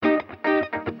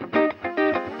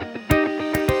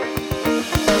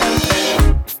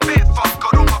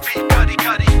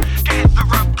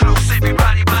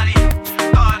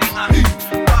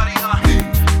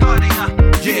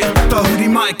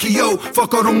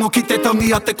whakarongo ki te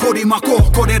tangi a te korimako.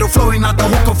 Kōrero flowing out the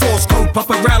hoka force.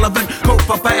 Kaupapa relevant,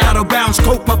 kaupapa out of bounds,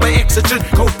 kaupapa exigent,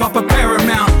 kaupapa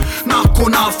paramount. Nā ko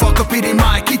nā whakapiri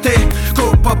mai ki te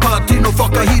kaupapa tino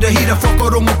whakahira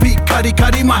whakarongo pi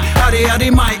kari mai.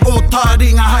 Areare mai, o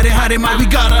Taringa hare mai. We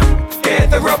gotta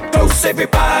gather up close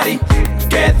everybody.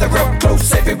 Gather up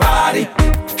close everybody.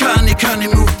 Kani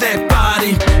move that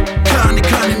body. Kani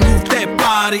move that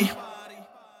body.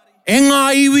 E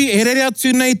ngā iwi e rere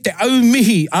atu nei te au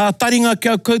mihi a taringa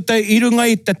kia koutou i runga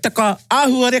i te taka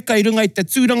āhua reka, i runga i te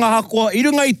tūranga hakoa, i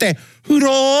runga i te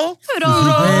huro.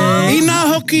 I nā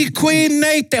hoki koe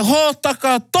nei te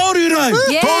hōtaka torurau.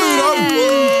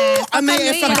 Ane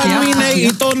e whakanui nei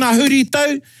i tōna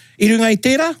huritau, i runga i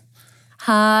tērā.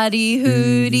 Hari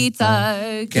huri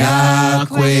tau Kia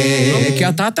koe. Kia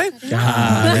tātou?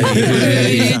 Hari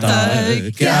huri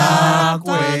tau kia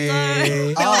koe.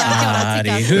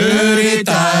 Hari huri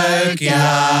tau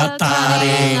kia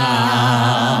taringa.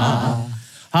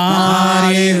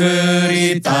 Hari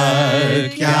huri tau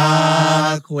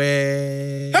kia koe.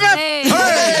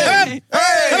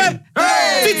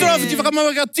 Titra whiti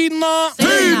whakamawa kia tina.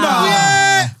 Tina.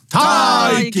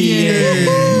 Taiki.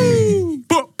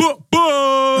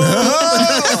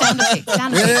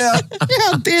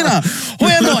 Tēnā.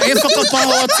 Hoi anō, e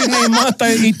whakapāho atu nei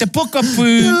mātou i te pokapū,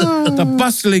 the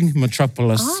bustling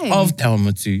metropolis of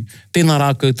Taumatu. Tēnā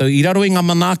rā koutou, i raro i ngā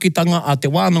manaakitanga a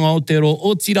Te Wānanga Aotearoa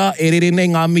otirā, e rere nei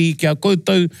ngā mihi kia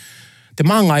koutou, Te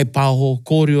Māngai Pāho,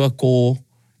 kōrua ko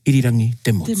Irirangi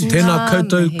Te Motu. Tēnā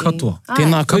koutou katoa.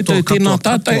 Tēnā koutou, tēnā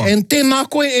tātou, and tēnā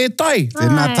koe e tai.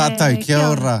 Tēnā tātou, kia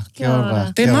ora.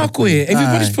 Tēnā koe.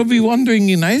 Everybody's probably wondering,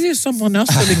 is there someone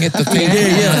else sitting at the table?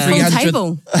 Full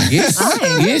table.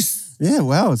 Yes. Yeah,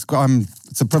 well, it's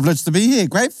a privilege to be here.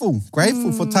 Grateful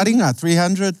for Taringa,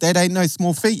 300. That ain't no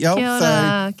small feat, yo.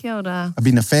 Kia ora. I've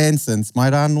been a fan since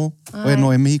mai rāno. Oe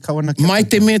no e mihi kawana. Mai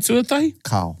te mea tuatahi?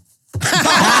 Kao. I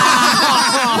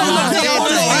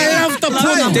love the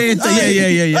puna.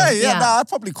 I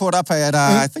probably caught up at,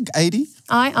 I think, 80.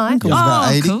 Aye. I think it was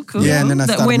about 80. Cool. Yeah, and then I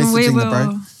started messaging the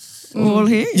bro. All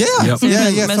here? Yeah. So I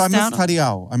missed out.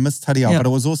 Tariao. But it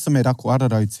was awesome at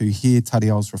Aotearoa to hear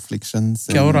Tariao's reflections.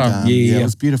 Kia ora. It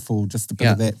was beautiful, just a bit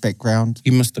of that background.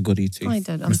 You missed the goodie too. I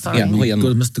did, I'm sorry. Yeah,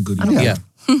 Good, Mr. Goody. Yeah.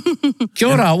 Kia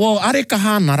ora, well, are ka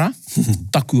hānara,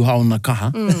 taku haona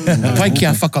kaha. Pai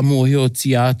kia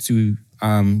whakamōhiotia atu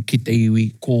ki te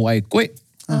iwi ko ai koe.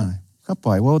 Ai, ka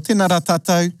pai. Well, tēnā rā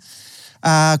tātou.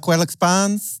 Ko Alex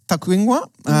Barnes, taku ingoa,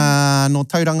 no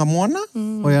tauranga moana.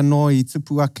 Hoi anō i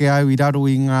tupu ake au i raro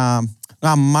i ngā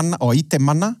mana, i te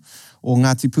mana o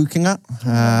Ngāti Pūkenga,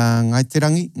 Ngāi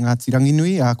Taringa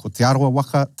nui, ko te aroa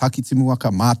waka, takitimu waka,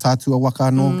 mātātua waka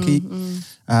anō ki.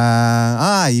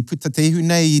 I puta te ihu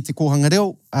nei i te kōhanga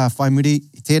reo, whai muri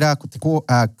i tērā, ko te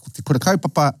kura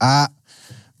kaupapa,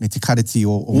 me te kareti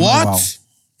o What?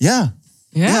 Yeah.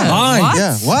 Ai.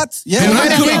 Yeah, what? Yeah. Te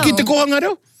haere koe ki te kōhanga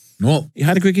reo? No. I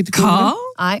haere koe ki te kōhanga reo?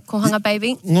 Ai, kohanga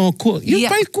baby. You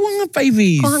pai kōhanga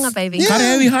babies. Kohanga baby. Kare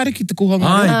au I haere ki te kōhanga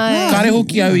reo. Ai. Kare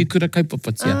hoki au I kura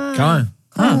kaupapa tia. Kai.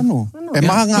 No. E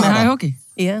maha ngā Hai ara. hoki.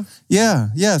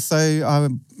 Yeah. So I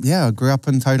grew up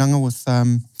in Tauranga with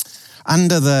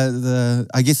under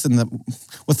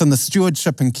within the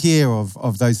stewardship and care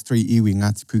of those three iwi,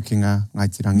 Ngāti Pūkenga, Ngāi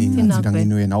Taringa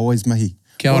nui, and always mihi.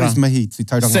 Kia ora. Always mihi to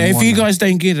Tauranga So if you moana. guys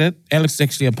don't get it, Alex is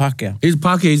actually a Pākehā. He's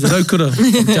Pākehā, he's a raukura.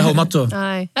 Te hau matua.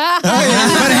 Ai.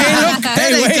 But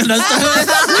hey, wait.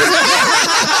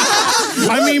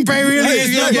 I mean, Bray really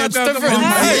is not much different.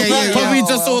 Probably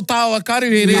just all tawa karu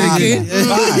he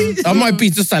rere. I might be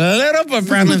just a little bit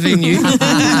browner than you.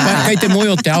 But kei te moi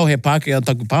o te ao he Pākehā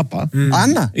taku papa.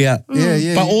 Ana. Yeah. But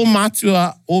all yeah.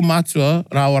 mātua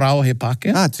rāo he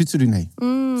Pākehā. Tuturu nei.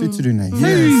 Tuturu nei.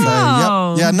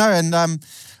 Wow. Yeah, no, and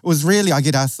it was really, I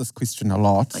get asked this question a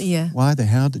lot. Yeah. Why the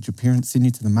hell did your parents send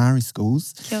you to the Māori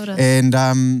schools? Kia ora.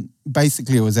 And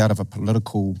basically it was out of a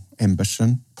political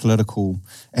ambition, political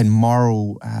and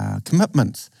moral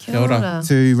commitment Kia ora.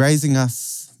 to raising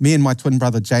us, me and my twin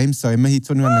brother James, so e mihi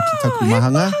tonu ana ki taku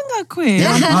mahanga. Mahanga koe.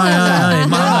 Ai,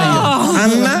 mahanga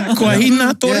Ana, kua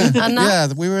hina tori. Yeah,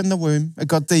 we were in the womb. It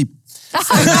got deep.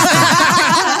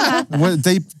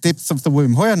 Deep depths of the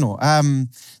womb. Hoi anō.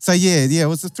 So it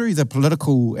was through the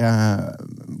political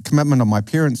commitment of my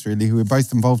parents, really, who were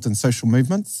both involved in social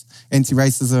movements,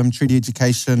 anti-racism, treaty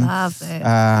education, Love it.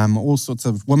 all sorts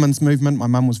of women's movement. My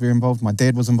mum was very involved. My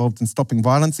dad was involved in stopping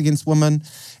violence against women.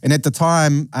 And at the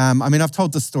time, I've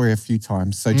told this story a few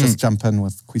times, so just jump in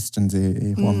with questions,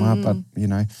 but,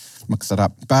 mix it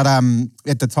up. But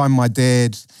at the time, my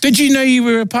dad... Did you know you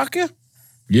were a Pākehā?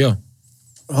 Yeah.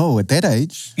 Oh, at that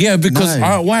age? Yeah, because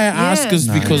No. why I ask is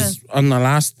No. because on the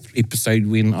last episode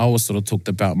when I was sort of talked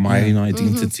about my own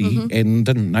identity and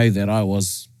didn't know that I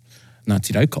was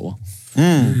Ngāti Raukawa.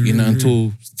 You know,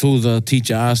 until the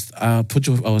teacher asked,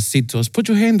 said to us, put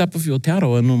your hand up if you're Te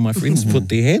Aroa, and all my friends put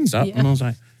their hands up, and I was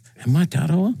like, am I Te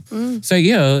Aroa? So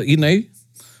yeah, you know,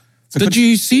 did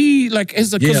you see, like,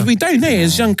 because we don't,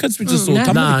 as young kids, we just saw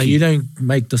tamariki. Nah, you don't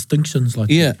make distinctions like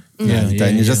that.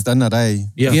 You're just in it, eh?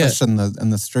 Yeah. You're fish in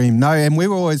the stream. No, and we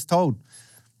were always told,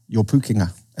 you're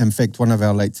pukinga. In fact, one of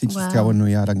our late teachers, Te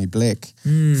Wānanga Irirangi Black,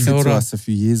 said to us a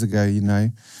few years ago, you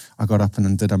know, I got up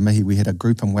and did a mihi. We had a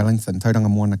group in Wellington, tauranga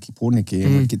moana ki pōneke,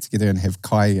 and we'd get together and have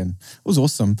kai, and it was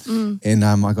awesome. And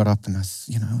I got up and I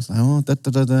was like, oh,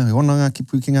 honanga ki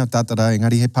pukinga, tātara,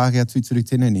 engari he Pākehā tūturu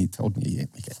tēnei, and he told me,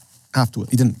 okay.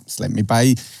 Afterwards, he didn't slap me, but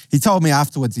he told me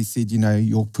afterwards, he said, you know,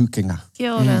 you're pukinga.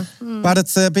 Kia ora. But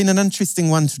it's been an interesting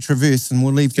one to traverse, and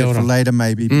we'll leave that for later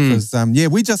maybe, because,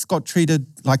 we just got treated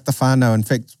like the whānau. In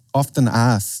fact, often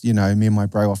asked, you know, me and my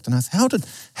bro often asked, how did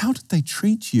they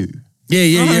treat you?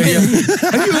 Yeah.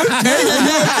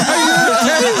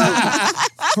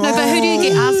 No, but who do you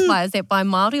get asked by? Is that by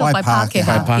Māori or by Pākehā?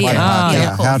 By Pākehā.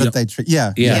 Yeah, How did they treat?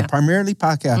 Yeah, primarily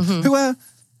Pākehā, who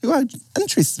are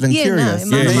interested and curious.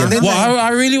 No, And then Well,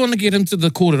 I really want to get into the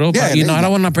kōrero, but you know, I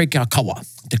don't want to break our kawa.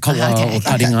 Te kawa o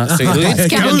taringa. So let's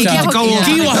get into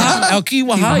our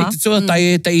kiwaha, i te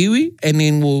tuatai e te iwi, and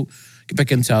then we'll get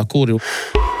back into our kōrero.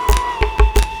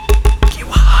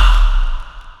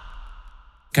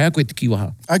 Kaya koe te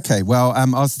kiwaha. Okay, well, I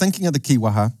was thinking of the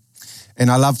kiwaha, and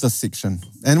I love this section.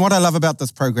 And what I love about this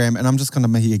program, and I'm just going to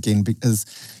mihi again, is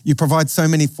you provide so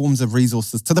many forms of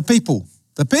resources to the people.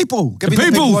 The people, giving the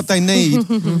people what they need.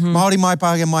 Māori mai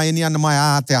Pākehā mai ini ana mai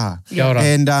Aotearoa.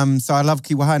 And so I love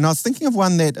kiwaha. And I was thinking of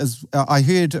one that is, I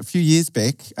heard a few years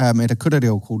back at a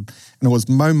kurereo called, and it was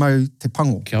Momo Te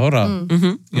Pango. Kia ora.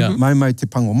 Yeah. Momo Te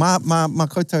Pango. Ma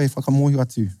koutou e whakamohi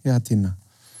atu. Ia tēnā.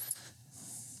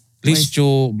 Lest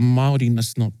your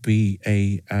Māoriness not be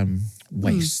a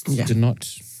waste. Do not,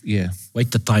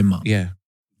 Wait the time up. Yeah.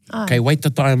 Okay, wait the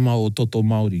time o toto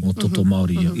Māori. O toto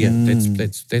Māori, Yeah,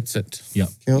 that's it. Yeah.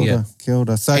 Kia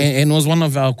ora. So, And it was one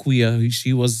of our kuia,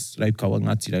 she was Raukawa,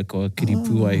 Ngāti Raukawa,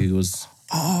 Kiripuai,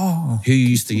 who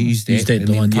used to use that. that, and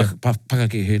the then one,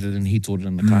 Pakake heard it and he taught it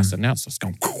in the class, and now it's just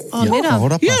going, Mera.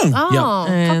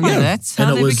 And that's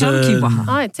how they was, become kiwaha.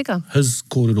 Ai, tika. His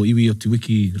kōrero iwi o te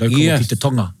wiki, Raukawa ki te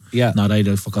tonga. Yeah. Nā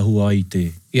reira whakahua i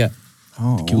te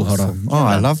kiwahara. awesome.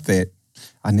 I love that.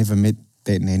 I never met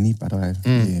that nanny, but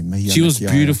mihi She ana was ki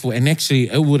aia. beautiful, and actually,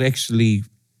 it would actually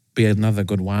be another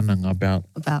good wānanga about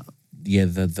the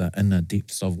inner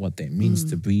depths of what that means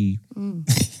to be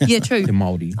Yeah, true. te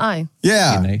Māori. Ai.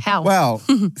 Yeah. You know. How? Well,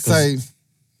 so...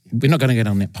 We're not going to get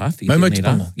on that path. Momo te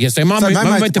pango. Yeah, so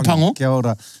Momo te pango. Kia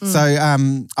ora. So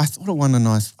I thought of one and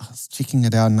I was checking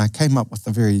it out and I came up with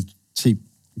a very cheap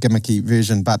gimmicky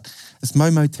version, but it's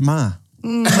Momo te mā.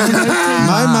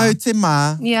 Momo te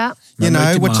mā. Yeah. You Momo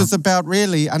know, te which mā. is about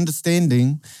really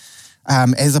understanding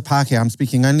as a Pākehā. I'm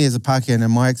speaking only as a Pākehā and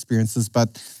in my experiences,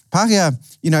 but Pākehā,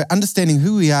 you know, understanding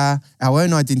who we are, our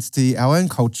own identity, our own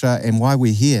culture, and why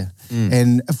we're here.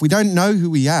 And if we don't know who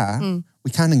we are,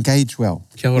 we can't engage well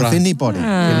Kia ora. with anybody.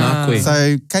 Tēnā koe.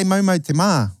 So, kei momo te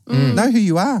mā. Know who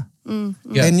you are.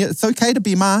 Yeah. And it's okay to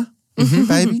be mā,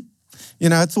 baby. You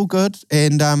know, it's all good.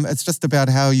 And it's just about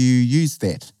how you use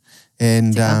that.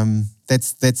 And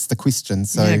that's the question.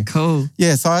 So, Yeah, cool.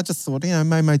 yeah, so I just thought, you know,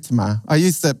 momo te mā. I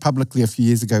used it publicly a few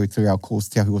years ago through our course,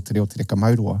 Te Ahu o Te Reo Te Reka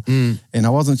Maurua. And I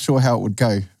wasn't sure how it would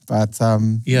go. But,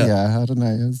 yeah, I don't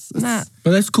know. It's Nah.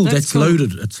 But that's cool. That's That's cool.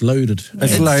 loaded. It's loaded.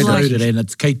 It's loaded. And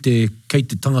it's kei te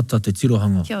tangata te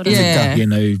tirohanga. Kia ora. Yeah. You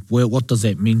know, what does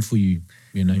that mean for you?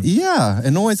 You know. Yeah,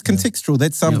 and always contextual.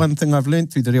 That's one thing I've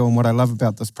learned through the reo, and what I love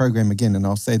about this program, again, and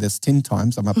I'll say this 10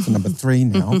 times, I'm up to number 3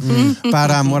 now.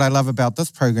 But what I love about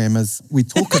this program is we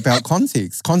talk about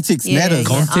context. Context matters.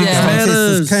 Context Yeah. Context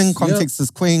matters. is king, context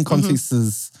is queen, context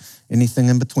is anything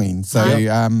in between. So,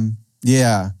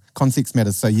 context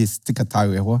matters. So, yes, tika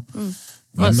tau e hoa.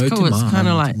 What's Momo cool, te it's mā. kind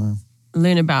of like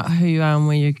learn about who you are and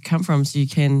where you come from so you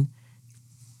can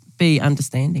be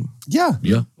understanding. Yeah.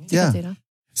 Yeah. Yeah. Tērā.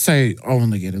 So, I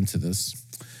want to get into this.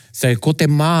 So, ko te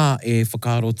mā e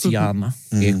whakaroti ana,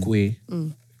 e koe,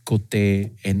 ko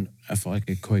te, and if I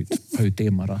could quote Pau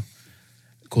Tēmara,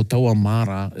 ko taua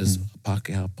māra is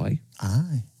Pākehā Pai.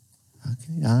 Aye.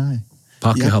 Okay, aye.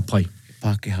 Pākehā Pai.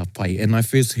 Pākehā Pai. And I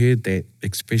first heard that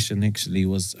expression actually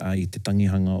was i te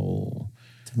tangihanga o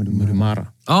Murumara.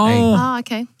 Oh. Oh,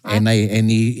 okay. And I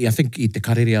think i te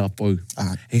karere a pau.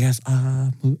 Ah. He goes,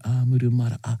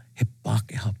 Murumara, he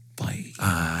Pākehā pai.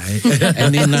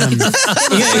 And then,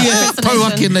 Tau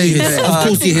ake nei. Of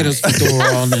course he had his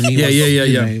fedora on and he was,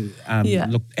 Yeah.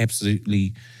 looked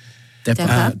absolutely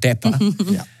Dapper. dapper.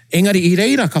 Engari, I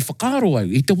reira ka whakaro au.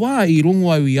 I te wā i rongo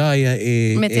au i aia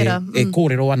Me tērā, e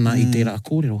kōrero ana i tērā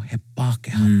kōrero, he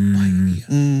Pākehā Pai ia.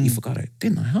 I whakaro,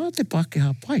 tēnā, hā te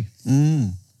Pākehā Pai?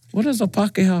 What is a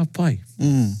Pākehā Pai?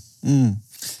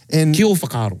 And Ki o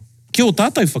whakaro. Ki o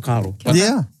tātou whakaro.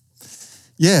 yeah.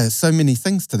 Yeah, so many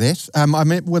things to that. I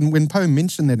mean, when Poe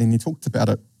mentioned that and he talked about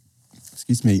it,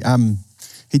 excuse me,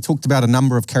 he talked about a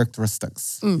number of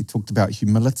characteristics. He talked about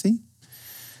humility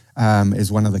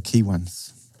as one of the key ones.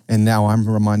 And now I'm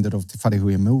reminded of Te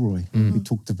Wharehui Milroy. He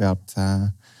talked about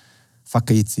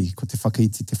whakaiti, ko te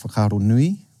whakaiti te whakaro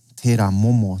nui, tērā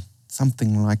momo,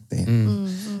 something like that.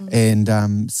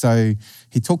 And so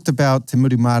he talked about Te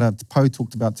Murumara, Poe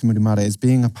talked about Te Murumara as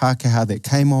being a Pākehā that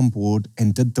came on board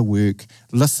and did the work,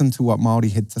 listened to what Māori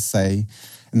had to say,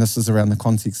 and this was around the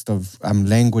context of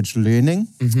language learning,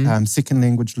 second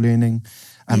language learning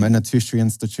in a tertiary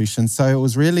institution. So it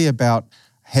was really about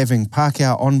having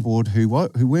Pākehā on board who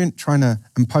weren't trying to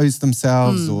impose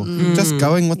themselves or just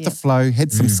going with the flow, had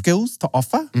some skills to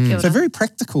offer. So very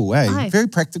practical, very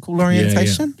practical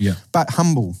orientation, but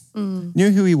humble.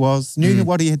 Knew who he was, knew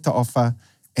what he had to offer,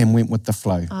 and went with the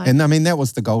flow. And I mean, that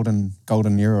was the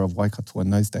golden era of Waikato in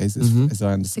those days, as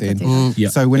I understand.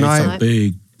 So when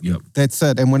that's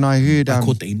it. And when I heard... I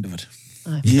caught the end of it.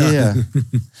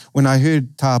 When I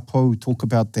heard Tāpou talk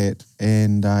about that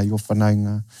and your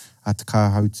whanaunga, te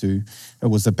kāhautu, it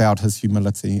was about his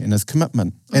humility and his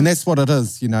commitment. And that's what it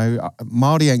is, you know.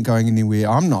 Māori ain't going anywhere.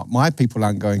 I'm not. My people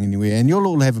aren't going anywhere. And you'll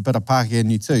all have a bit of Pākehā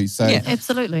in you too. So,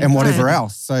 absolutely. And whatever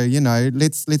else. So, you know,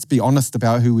 let's be honest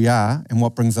about who we are and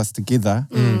what brings us together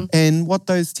and what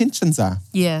those tensions are.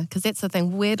 Yeah, because that's the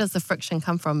thing. Where does the friction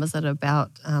come from? Is it about,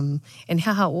 and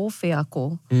haha o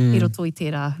whiako, i roto i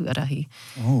tērā huarahi.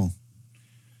 Oh.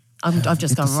 I've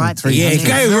just gone right there. Yeah,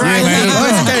 go right.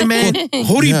 Let's go, man.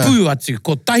 Horipu atu,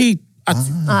 kotahi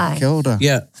atu. Kia ora.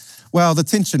 Yeah. Well, the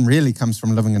tension really comes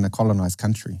from living in a colonised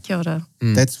country. Kia ora.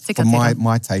 That's for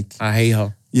my take.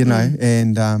 Heiho. You know,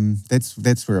 and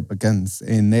that's where it begins.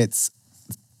 And that's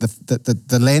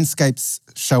the landscapes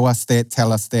show us that,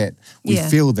 tell us that, we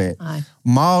feel that.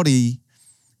 Māori,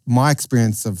 my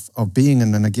experience of being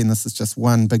in, and again, this is just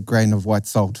one big grain of white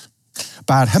salt,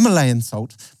 but Himalayan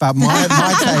salt. But my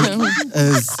take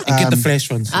is... get the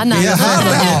fresh ones. I know.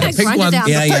 Pink one.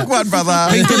 Pick one, brother.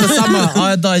 Pink in the summer,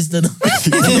 iodized in the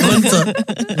winter.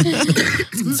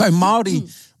 So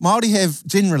Māori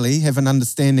generally have an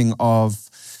understanding of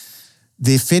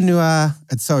their whenua.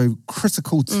 It's so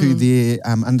critical to their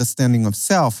understanding of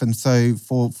self. And so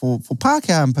for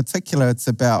Pākehā in particular, it's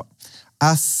about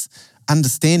us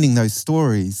understanding those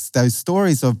stories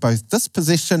of both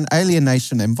dispossession,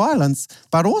 alienation and violence,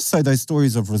 but also those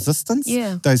stories of resistance,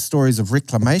 those stories of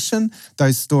reclamation,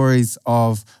 those stories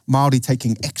of Māori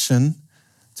taking action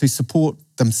to support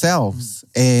themselves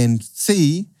and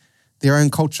see their own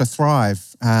culture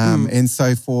thrive. And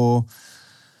so for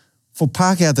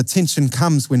Pākehā, the tension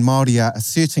comes when Māori are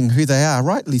asserting who they are,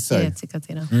 rightly so. Yeah, tika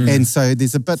tēnā. And so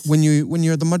there's a bit, when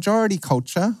you're the majority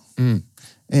culture,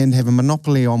 and have a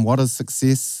monopoly on what is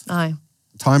success,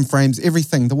 time frames,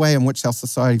 everything, the way in which our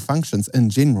society functions in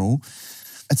general,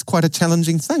 it's quite a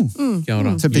challenging thing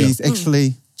to be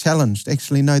actually challenged.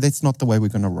 Actually, no, that's not the way we're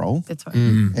going to roll. That's right.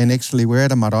 And actually, we're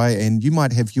at a marae and you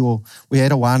might have we're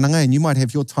at a wānanga and you might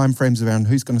have your time frames around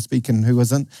who's going to speak and who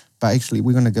isn't, but actually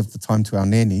we're going to give the time to our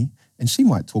nanny and she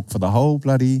might talk for the whole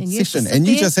bloody session. And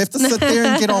you just have to sit there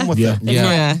and get on with it.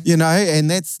 You know,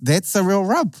 and that's a real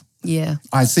rub. Yeah.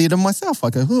 I see it in myself.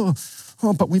 I go,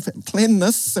 but we've planned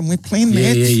this and we've planned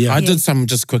that. I did some,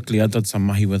 just quickly, I did some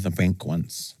mahi with a bank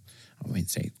once. I won't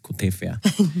say ko te whea.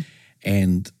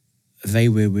 And they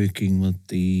were working with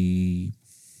the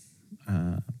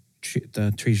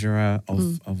treasurer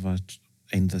of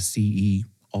and the CE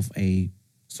of a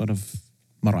sort of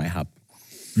marae hub.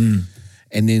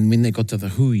 And then when they got to the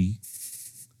hui,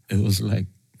 it was like,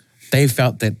 they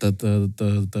felt that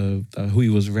the hui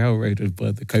was railroaded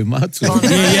by the kaumātua.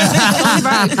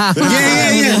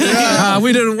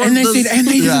 We didn't want and they this. said, and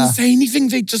they didn't say anything.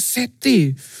 They just sat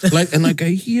there, like, and I go,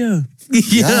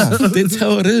 that's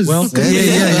how it is. Well,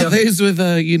 those were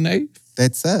the, you know.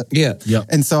 That's it. Yeah.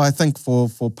 And so I think for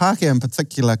Pākehā in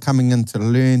particular, coming in to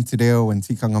learn te reo and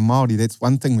tikanga Māori, that's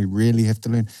one thing we really have to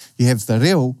learn. You have the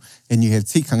reo and you have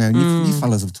tikanga, and you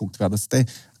fellas have talked about this.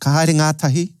 Ka haere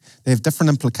ngātahi, they have different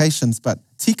implications, but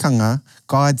tikanga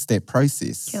guides that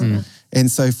process.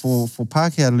 And so for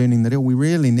Pākehā learning the reo, we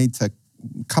really need to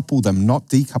couple them, not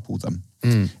decouple them.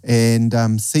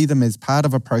 and see them as part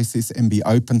of a process and be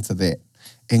open to that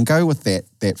and go with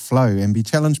that flow and be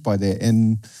challenged by that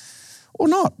and or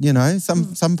not, you know.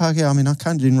 Some Pākehā, I mean, I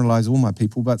can't generalise all my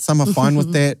people, but some are fine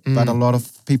with that, but a lot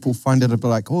of people find it a bit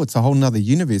like, oh, it's a whole nother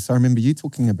universe. I remember you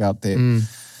talking about that,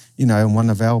 you know, in one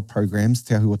of our programs,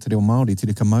 Te Ahu o Te Reo Māori, Te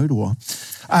Reka Maurua.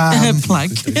 Plug.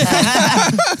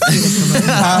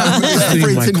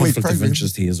 My conflict of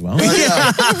interest here as well.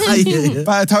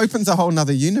 But it opens a whole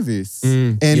nother universe.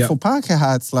 And for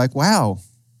Pākehā, it's like, wow.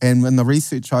 And in the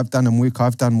research I've done and work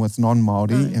I've done with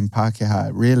non-Māori and Pākehā,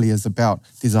 it really is about,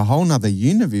 there's a whole nother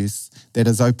universe that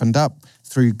is opened up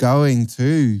through going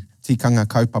to tikanga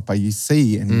kaupapa you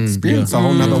see and experience a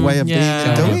whole nother way of being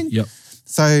and doing.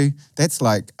 So that's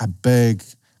like a big,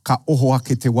 ka oho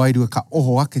ake te wairua, ka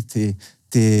oho ake te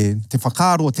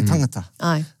whakaaro o te tangata.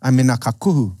 I mena ka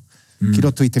kuhu. Ki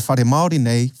roto I te whare Māori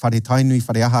nei, whare tainui,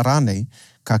 whare ahara nei,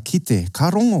 ka kite,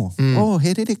 ka rongo. Oh,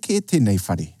 he rere ke tēnei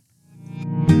whare.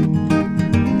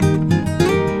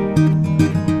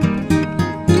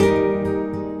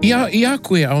 Ia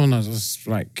koe aona,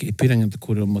 like, e piranga te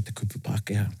kōrero mo te kupu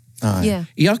Pākehā.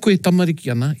 Ia koe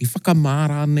tamariki ana, I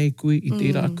whakamāra nei koe I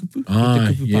tērā kupu, I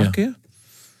te kupu Pākehā.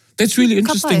 That's really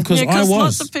interesting because I was.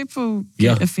 Lots of people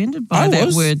get offended by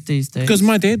that word these days. Because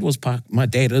my dad is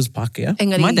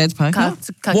Pākehā. My dad's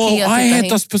Pākehā. Well, I had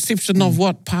this perception of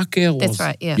what Pākehā was. That's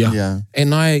right, yeah.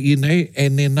 And I, you know,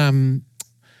 and then,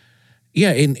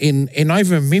 and I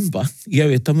remember,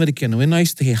 e tamariki ana, when I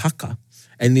used to hear haka,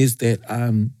 and there's that,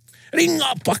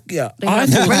 Ringa Pākehā. I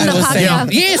thought that was saying,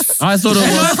 yes! I thought it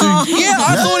was too.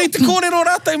 I thought it kōrero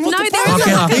rātou mo te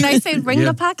Pākehā. They said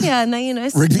Ringa Pākehā, and they, you know,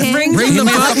 Ring the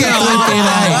Pākehā.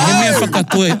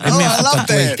 I love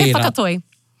that. Whakatoi.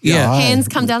 Yeah. Hands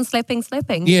come down slapping.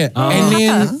 Yeah.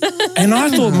 And I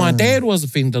thought my dad was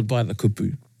offended by the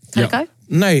kupu. Okay.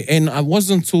 No, and I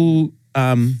wasn't until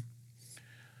I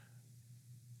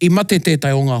mate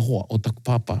tētai o ngā hoa o taku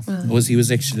papa. He was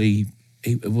actually,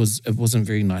 it wasn't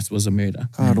very nice. It was a murder.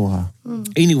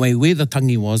 Anyway, where the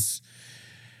tangi was,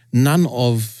 none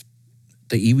of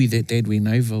the iwi that Dad went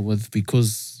over with,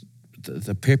 because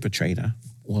the perpetrator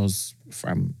was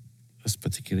from this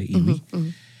particular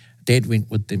iwi, Dad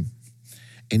went with them.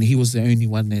 And he was the only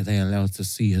one that they allowed to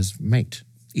see his mate,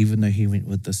 even though he went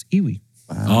with this iwi.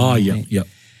 Yeah.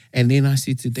 And then I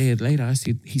said to Dad later,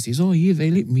 he says, oh yeah,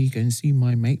 they let me go and see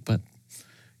my mate, but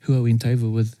who I went over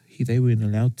with, they weren't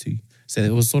allowed to. So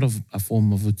it was sort of a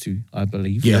form of utu, I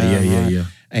believe. Yeah.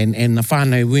 And the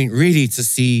whānau weren't ready to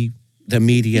see the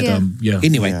immediate.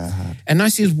 Anyway, and I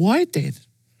said, why, Dad?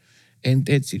 And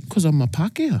Dad said, because I'm a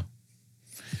Pākehā.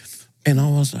 And I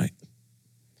was like,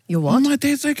 you're what? Oh, my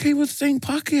dad's okay with saying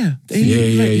Pākehā.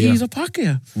 He's a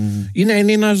Pākehā. You know, and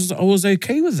then I was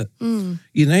okay with it.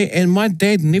 You know, and my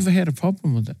dad never had a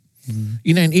problem with it.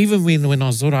 You know, and even when I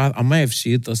was older, I may have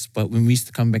shared this, but when we used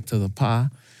to come back to the pā,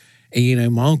 and, you know,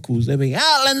 my uncles, they'd be,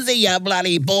 Lindsay, you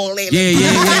bloody ball. You know, and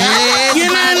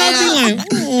I'd be like,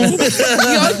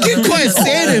 I get quite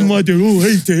sad in my dad,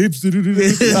 hey, Tabs. You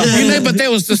know, but that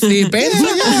was just their banter.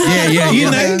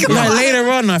 You know, like later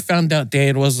on, I found out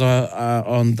Dad was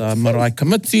on the marae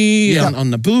committee,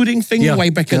 on the building thing, way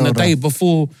back in the day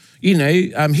before, you know,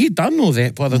 he'd done all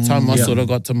that by the time I sort of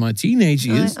got to my teenage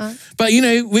years. But, you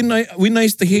know, when I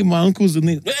used to hear my uncles and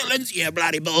then, Lindsay, you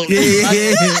bloody ball.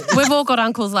 We've all got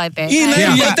uncles like that. You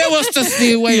know, but that was just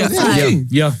their way of talking.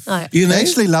 You know? I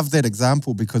actually love that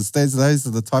example because those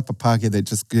are the type of Pākehā that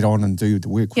just get on and do the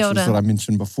work, which is what I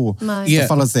mentioned before. The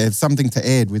fellas that have something to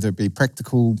add, whether it be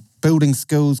practical building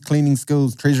skills, cleaning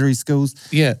skills, treasury skills.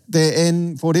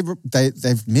 And whatever,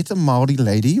 they've met a Māori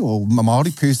lady or a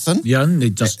Māori person. And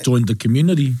they just joined the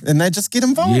community. And they just get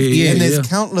involved. And there's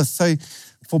countless. So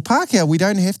for Pākehā, we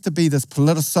don't have to be this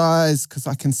politicised, because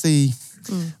I can see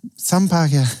some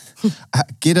Pākehā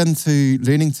get into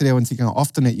learning te reo and tikanga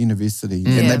often at university.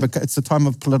 And it's a time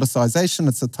of politicisation.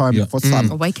 It's a time for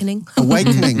some. Awakening.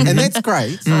 And that's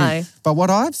great. But what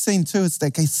I've seen too is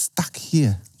they get stuck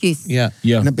here. Yes.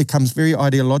 And it becomes very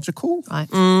ideological.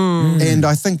 And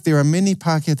I think there are many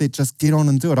Pākehā that just get on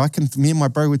and do it. Me and my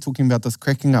bro were talking about this,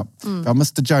 cracking up, about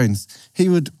Mr. Jones. He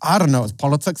would, I don't know, it's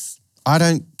politics. I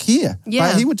don't care.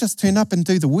 But he would just turn up and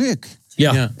do the work.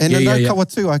 And in Kawa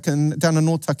too, down in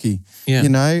Otaki, you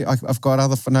know, I've got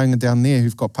other whanaunga down there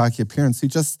who've got Pākehā parents who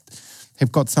just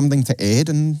have got something to add,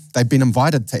 and they've been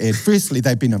invited to add. Firstly,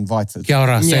 they've been invited. Kia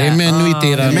ora, so e mea nui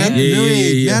tērā.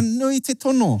 Mea nui te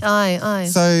tono.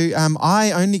 So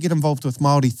I only get involved with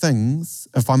Māori things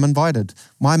if I'm invited.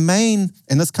 My main,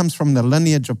 and this comes from the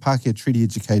lineage of Pākehā treaty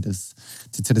educators,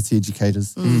 te tiriti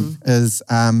educators, is,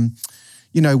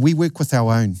 you know, we work with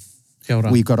our own. Kia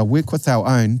ora. we've got to work with our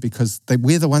own because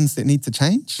we're the ones that need to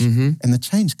change. And the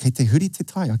change, kei te huri te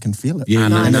tai, I can feel it. Yeah,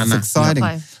 yeah, and yeah. it's exciting.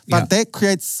 Yeah. But that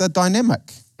creates a dynamic.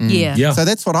 Yeah. Yeah. So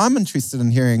that's what I'm interested in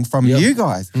hearing from Yeah. you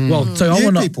guys. Well, so I You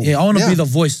want people. to, I want to Yeah. be the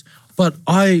voice, but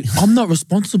I'm not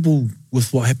responsible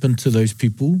with what happened to those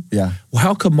people. Yeah. Well,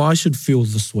 how come I should feel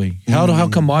this way? How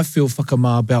come I feel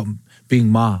whakamā about being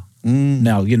ma?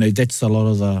 Now, that's a lot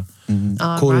of the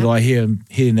kōrero I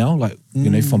hear now, like,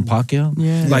 from Pākehā.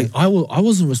 Yeah. Like, I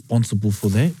wasn't responsible for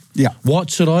that. Yeah. What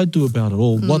should I do about it?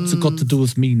 Or what's it got to do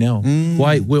with me now?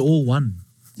 Why? We're all one.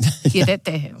 Yeah,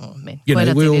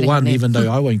 man. We're all one, even though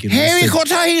I won't get Heavy arrested.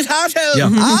 kotahi tātou.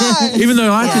 Yeah. Even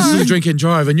though I can still drink and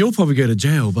drive, and you'll probably go to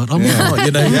jail, but I'm not,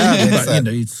 Yeah, that's But,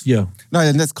 it. it's, No,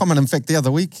 and that's common. In fact, the other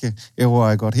week,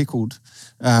 I got heckled.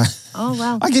 Oh,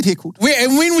 wow. I get heckled.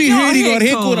 And when we heard he got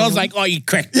heckled. heckled, I was like, oh, you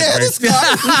cracked it, Yeah, bro. this guy.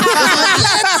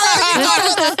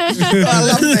 I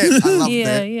love that. I love Yeah,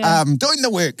 that. yeah. Doing the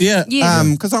work. Yeah. Yeah.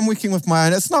 Because I'm working with my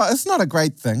own. It's not a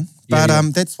great thing, but Yeah,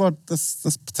 that's what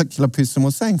this particular person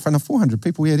was saying. In front of 400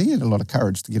 people, he had a lot of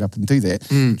courage to get up and do that.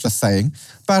 Just saying,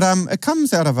 but it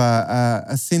comes out of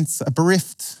a sense, a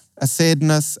bereft, a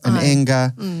sadness, an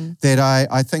anger that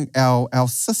I think our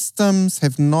systems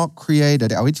have not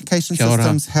created. Our education Kia ora.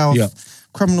 systems, health, Yeah.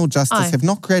 criminal justice have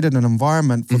not created an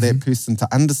environment for that person to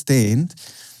understand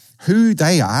who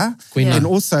they are Koina. and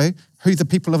also who the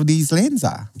people of these lands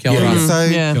are. Kia ora. So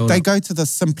Yeah. Kia ora. they go to the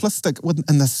simplistic,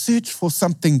 in the search for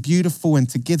something beautiful and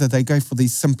together, they go for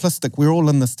these simplistic, we're all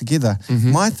in this together.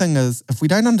 My thing is, if we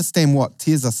don't understand what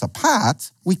tears us apart,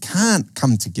 we can't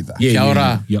come together. Kia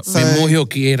ora. Yeah. Me mohio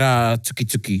ki e rā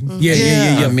tuki-tuki.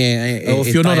 Yeah. Me Or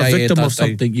if you're not a tai ai e victim of tātou.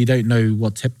 something, you don't know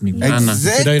what's happening.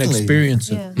 Exactly. If you don't experience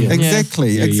it. Yeah. Yeah. Exactly,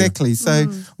 Yeah, yeah. exactly. So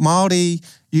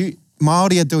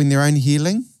Māori are doing their own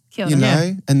healing, Kia you ora.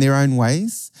 know, in their own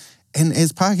ways. And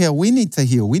as Pākehā, we need to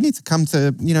heal. We need to come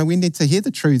to, we need to hear the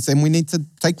truths and we need to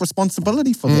take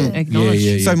responsibility for that. Acknowledge.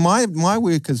 Yeah. So my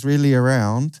work is really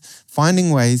around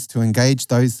finding ways to engage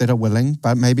those that are willing,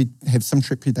 but maybe have some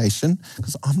trepidation,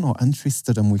 because I'm not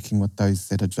interested in working with those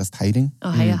that are just hating.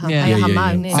 Oh, hei aha, Yeah. hei aha Yeah,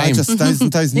 mai, yeah. ne. I just those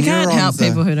You can't neurons help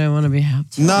people who don't want to be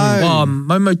helped. No.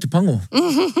 Momo te pango.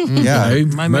 Yeah.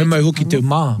 Momo hoki te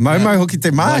mā. Momo hoki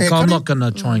te mai. Like, I'm not going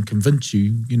to try and convince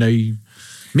you. You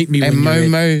meet me And when you're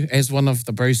Momo, as one of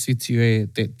the bros said to you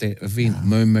at that event,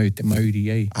 Momo te Māori,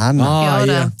 eh? Ana. Kia ora.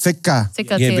 yeah. Tika.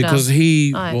 Tika Yeah, tērā. because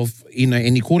he, Ai. well,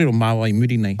 and he kōrero māua I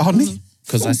muri nei. Oh, ne?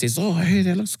 Because I says, I heard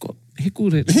Alex got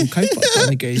heckled at some kaupapa. And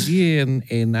he goes, yeah,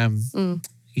 and I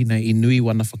nui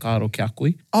wana whakaaro ki a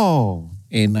koe. Oh.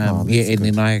 And Oh, yeah, that's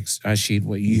and then I shared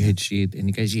what you had shared. And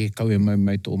he goes, yeah, kau e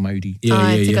Momo tō Māori.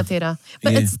 Ai, tika tērā.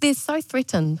 But Yeah. they're so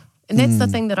threatened. And that's the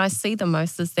thing that I see the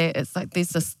most is that it's like there's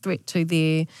this threat to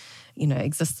their,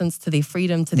 existence, to their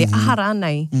freedom, to their aha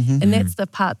rānei. And that's the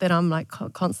part that I'm like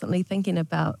constantly thinking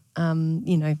about,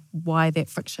 why that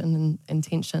friction and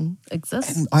tension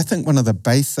exists. And I think one of the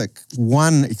basic,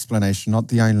 one explanation, not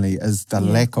the only, is the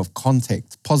lack of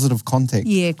contact, positive contact.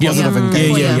 Yeah, Positive koia.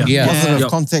 engagement, Yeah. positive Yeah.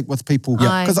 contact with people.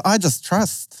 Yeah. Because I just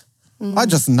trust. I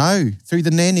just know through the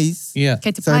nannies. Yeah.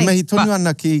 Kei te So pai. mihi tonu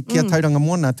ana ki a tauranga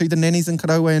moana, through the nannies in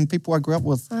Karawa and people I grew up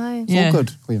with. Ai. It's all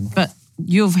good. But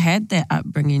you've had that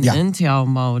upbringing Yeah. in Te Ao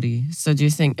Māori. So do you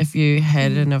think if you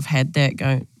hadn't have had that,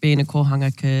 being a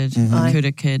kohanga kid, a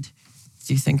kura kid,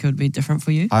 do you think it would be different for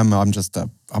you? I'm a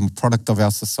product of our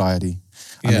society.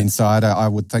 I Yeah. mean, so I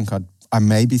would think I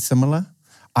may be similar.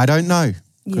 I don't know.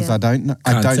 Because Yeah. I don't know.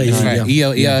 I Can't don't say know.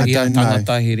 yeah. Ia I don't know.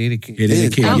 tangata he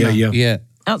rereke. Yeah.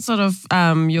 Outside of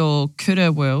your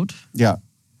kura world, Yeah.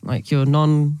 like your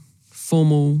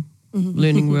non-formal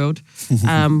learning world,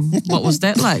 what was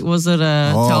that like? Was it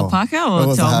a Te Ao Pākehā it or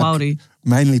was Te Ao a- Māori?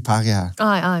 Mainly Pākehā.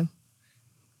 Ai.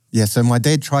 Yeah, so my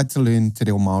dad tried to learn te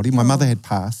reo Māori. My mother had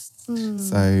passed.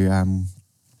 So,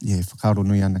 whakaaro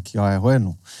nui ana ki aia hoe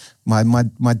no.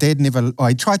 My dad never,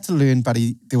 he tried to learn, but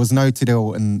there was no te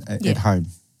reo at home.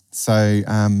 So,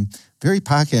 very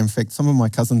Pākehā. In fact, some of my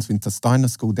cousins went to Steiner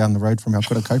School down the road from our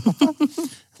kura kaupapa.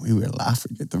 We were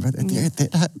laughing at they're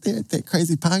at that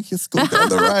crazy Pākehā school down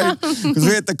the road. Because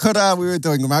we're at the kura, we were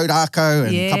doing rākau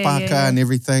and kapaka and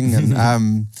everything.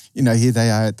 And, here they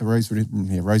are at the Rose Ring.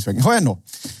 Hoi anō.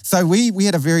 So we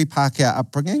had a very Pākehā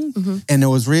upbringing. And it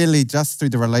was really just through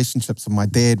the relationships of my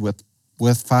dad with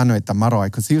whānui at the marae,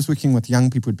 because he was working with young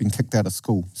people who'd been kicked out of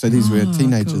school. So these were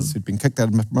teenagers who'd been kicked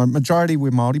out. Majority were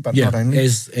Māori, but not only.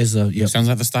 Sounds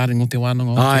like the starting of Te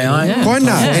Wānanga. Aye. Koina.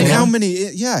 And how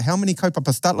many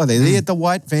kaupapa start like that? They had the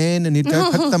white van and he'd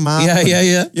go pick them up. Yeah.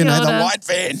 You know, Kia the ora. white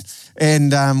van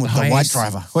and with the white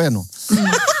driver. Hoi anō.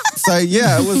 So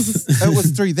it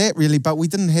was through that really, but we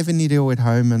didn't have any reo at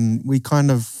home and we kind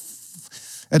of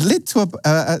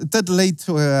It did lead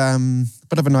to a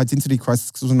bit of an identity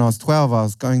crisis because when I was 12, I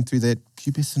was going through that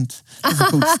pubescent,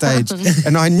 difficult stage.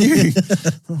 And I knew,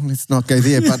 let's not go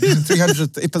there, but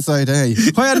 300th episode,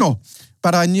 Hoi anō.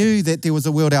 But I knew that there was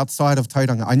a world outside of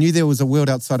Tauranga. I knew there was a world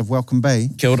outside of Welcome Bay.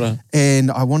 Kia ora. And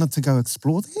I wanted to go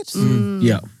explore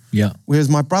that. Yeah. Whereas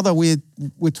my brother, we're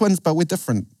twins, but we're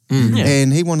different.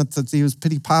 And he was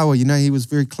pretty pāua, he was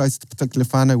very close to particular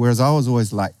whānau, whereas I was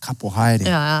always like, kapo haere.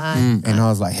 And I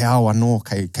was like, he awa no,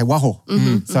 kei waho.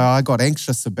 So I got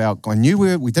anxious about,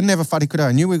 we didn't have a wharekura,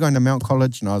 I knew we were going to Mount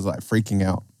College, and I was like freaking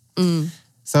out.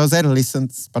 So it was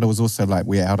adolescence, but it was also like,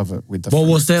 we're out of it, we're different.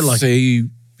 What was that like? So you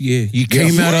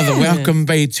came out of the Welcome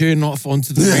Bay, turned off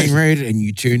onto the main road, and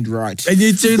you turned right. And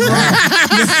you turned right.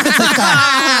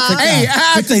 Hey,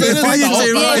 you turned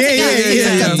right.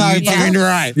 You turned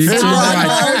right.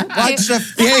 Right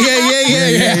shift.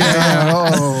 Yeah.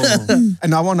 Oh.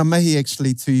 And I want to mihi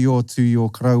actually to your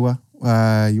karaua,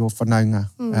 your whanaunga,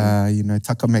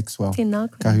 Taka Maxwell, Tēnā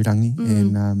koe. Kahurangi,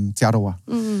 and Te Aroa.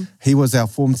 He was our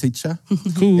form teacher,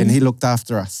 and he looked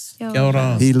after us. Kia Kia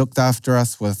ora. He looked after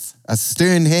us with a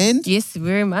stern hand. Yes,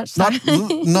 very much so.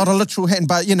 Not a literal hand,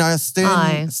 but, a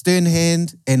stern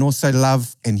hand, and also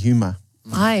love and humour.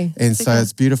 Ai. And so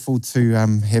it's beautiful to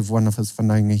have one of his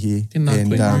whanaunga here. Tēnā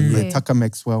koe. And Taka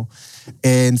Maxwell.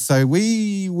 And so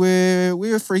we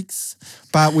were freaks,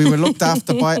 but we were looked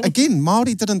after by, again,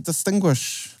 Māori didn't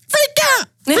distinguish.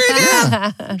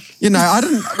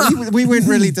 We weren't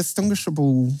really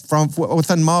distinguishable from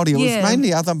within Māori. It was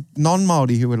mainly other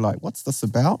non-Māori who were like, what's this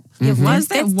about? Why is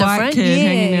that That's white different. kid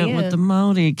hanging Yeah, out yeah. with the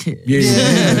Māori kid?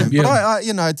 But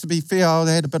I to be fair, I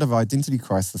had a bit of identity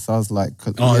crisis. I was like...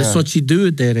 That's what you do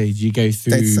at that age. You go That's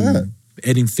through it.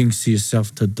 adding things to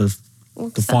yourself to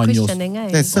define your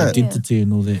That's it. identity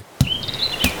and all that.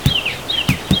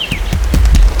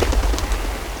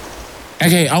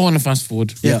 Okay, I want to fast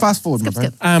forward. Fast forward, my bro.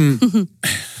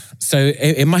 So,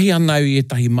 e mahi anau I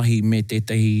tahi mahi me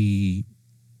tētahi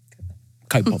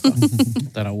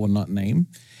kaupapa that I will not name.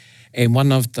 And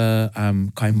one of the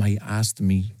kaimahi asked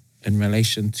me in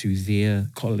relation to their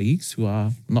colleagues who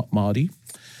are not Māori.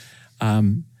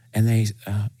 And they,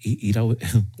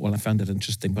 well, I found it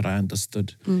interesting, but I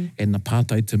understood. And the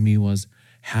pātai to me was,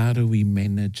 how do we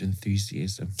manage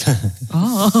enthusiasm?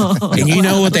 And you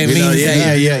know what that means?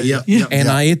 Yeah. And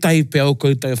a tai pia o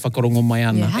koutou whakarongo mai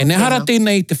ana. Yeah, E ne hara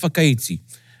tēnei te whakaiti,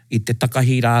 I te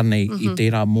takahi rānei, I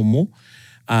te rā momo.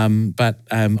 But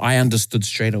I understood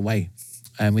straight away.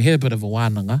 We had a bit of a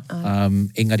wānanga.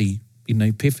 Engari,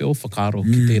 pewhi o whakaro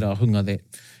ki te rā hunga that,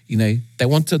 they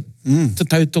want to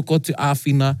tautoko, to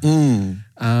āwhina.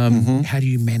 How do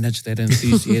you manage that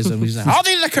enthusiasm? He's like,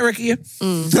 there's a karakia.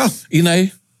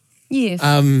 Yes,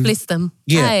 bless them.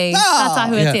 Yeah. Hey,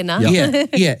 tātahua tēnā.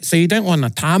 Yeah. So you don't want to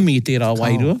tāmi te rā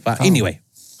wairua, but anyway.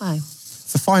 Ai.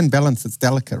 It's a fine balance. It's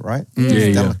delicate, right?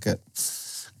 It's delicate.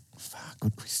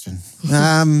 Good question.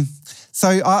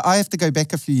 So I have to go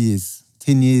back a few years,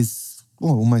 10 years,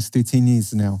 almost 13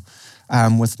 years now,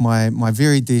 with my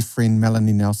very dear friend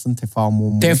Melanie Nelson, Te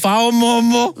Whaomomo. Te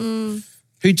Whaomomo.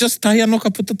 Who just tahi anō ka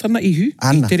putatana ihu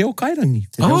Ana. I te reo kairangi.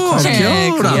 Te reo kairangi.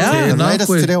 kia ora. The Nā latest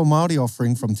koe. Te Reo Māori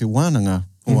offering from Te Wānanga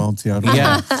o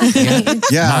Aotearoa.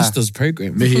 Yeah. Master's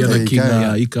program. Mihi There ana you ki go.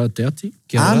 ngā ika te ati.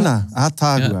 Kia ora. Ana,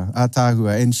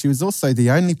 ātāhua. And she was also the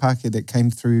only Pākehā that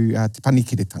came through Te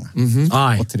Panikiretanga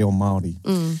Ai. o Te Reo Māori.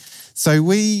 So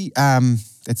we,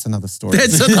 that's another story.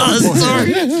 That's another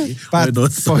story.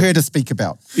 But for her to speak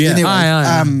about. Yeah. Anyway,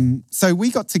 Aye. so we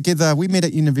got together, we met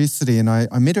at university, and I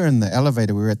met her in the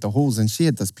elevator. We were at the halls, and she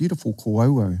had this beautiful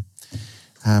koutou.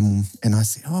 And I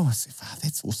said,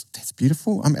 that's awesome. That's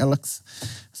beautiful. I'm Alex.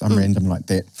 So I'm random like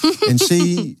that. And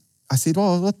I said,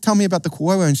 tell me about the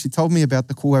koutou. And she told me about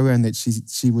the koutou and that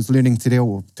she was learning te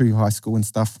reo through high school and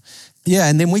stuff. Yeah,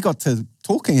 and then we got to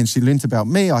talking, and she learnt about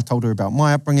me. I told her about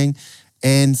my upbringing.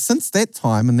 And since that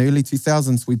time, in the early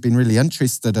 2000s, we've been really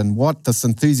interested in what this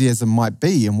enthusiasm might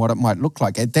be and what it might look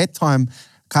like. At that time,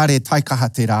 kāre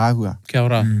taikaha te rāhua. Kia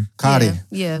ora. Kāre.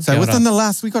 Yeah. So Kia ora. within the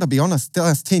last, we got to be honest, the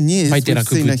last 10 years, Mai te we've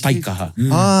seen rakupu a huge... taikaha.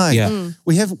 Aye.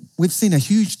 Yeah. We've seen a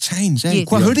huge change, eh? Yes.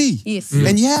 Kua huri. Yes.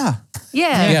 And Yeah.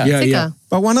 Yeah.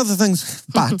 But one of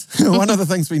the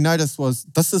things we noticed was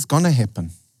this is going to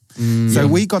happen. So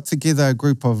we got together a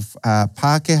group of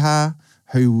Pākehā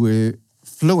who were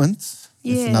fluent.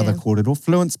 That's another kōrero.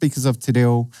 Fluent speakers of te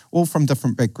reo, all from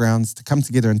different backgrounds, to come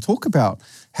together and talk about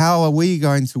how are we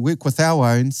going to work with our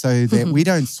own so that we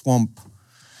don't swamp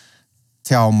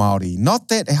te ao Māori. Not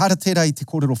that, e hara tērā I te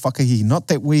kōrero whakahi, not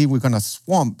that we were going to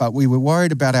swamp, but we were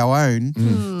worried about our own,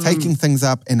 taking things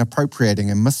up and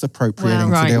appropriating and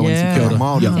misappropriating Wow. te reo and te kura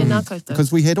Māori. Tēnā koutou.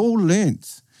 Because we had all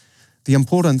learnt the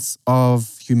importance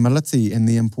of humility and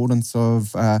the importance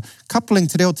of coupling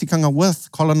te reo tikanga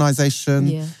with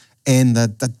colonisation and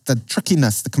the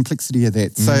trickiness, the complexity of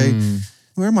that. So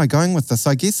where am I going with this?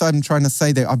 I guess I'm trying to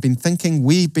say that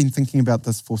we've been thinking about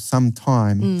this for some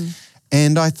time.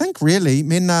 And I think really,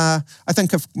 I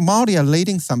think if Māori are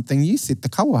leading something, you set the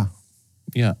kawa.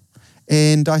 Yeah.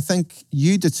 And I think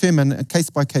you determine a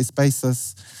case-by-case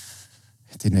basis,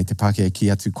 tēnei te Pākehā ki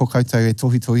atu ko koutou e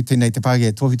tohi tohi, tēnei te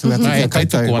Pākehā tohi tohi atu ki a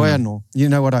koutou, koe anō. You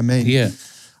know what I mean? Yeah.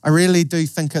 I really do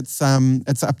think it's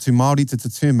up to Māori to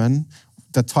determine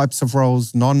the types of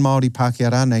roles non-Māori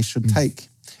Pākehā rānei should take.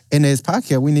 And as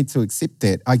Pākehā, we need to accept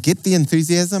that. I get the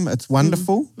enthusiasm, it's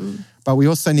wonderful, but we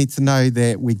also need to know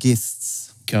that we're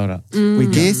guests. Kia ora. We're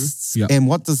guests, and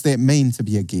what does that mean to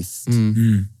be a guest?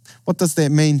 What does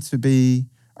that mean to be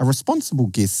a responsible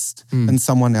guest in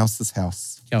someone else's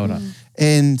house? Kia ora.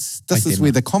 And this is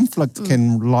where the conflict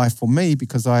can lie for me,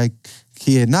 because I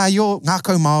hear, you're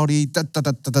ngākau Māori,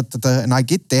 and I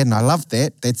get that and I love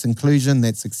that. That's inclusion,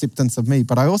 that's acceptance of me.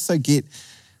 But I also get,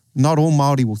 not all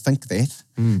Māori will think that.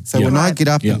 So when I get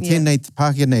up and tēnei te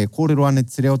Pākehā nei, kōrero ane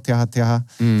te reo te aha,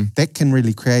 that can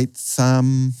really create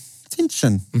some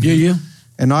tension.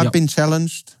 And I've been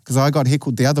challenged, because I got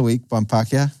heckled the other week by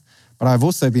Pākehā, but I've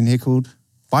also been heckled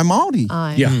by Māori.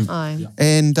 Aye.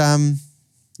 And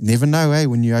never know,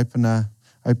 when you open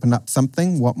up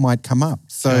something, what might come up.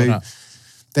 So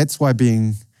that's why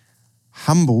being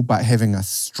humble but having a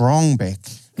strong back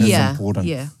is important.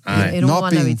 E rongo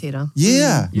ana I tērā.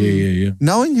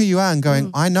 Knowing who you are and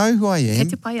going, I know who I am. He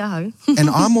te pai ahau. And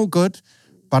I'm all good,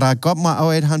 but I got my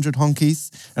 0800 honkies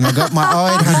and I got my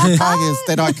 0800 Pākehās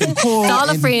that I can call. Dial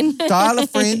a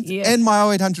friend. And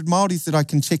my 0800 Māoris that I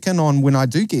can check in on when I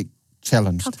do get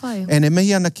challenged. And e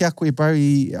mihi ana ki a koe bau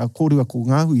I kōrua ko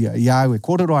ngāhui I au e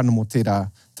kōrero ana mo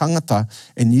tērā tangata.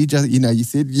 And you just, you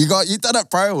said, you done it,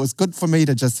 bro. It was good for me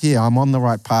to just hear I'm on the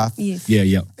right path.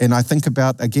 And I think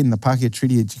about, again, the Pākehā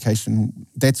Treaty education,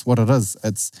 that's what it is.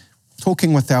 It's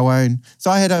talking with our own. So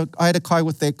I had a kai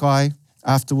with that guy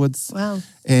afterwards.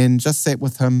 And just sat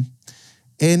with him.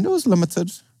 And it was limited.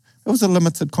 It was a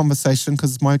limited conversation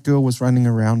because my girl was running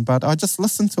around, but I just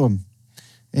listened to him.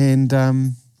 And,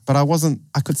 but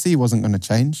I could see he wasn't going to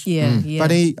change.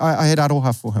 But I had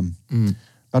aroha for him.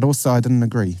 But also I didn't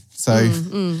agree. So,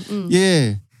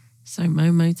 So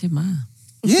mau te mā.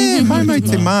 Mau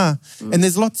te mā. And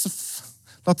there's lots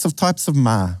of types of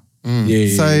mā.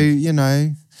 So,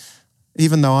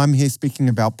 even though I'm here speaking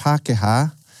about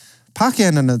Pākehā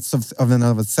in and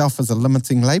of itself is a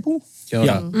limiting label.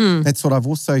 That's what I've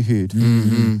also heard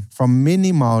from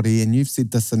many Māori, and you've said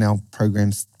this in our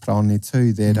programs Praone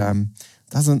too, that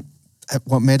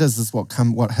what matters is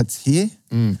what hits here.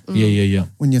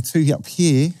 When you're too up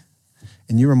here,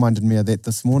 and you reminded me of that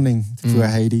this morning, Te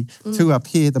Fuaheiri, too up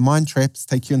here, the mind traps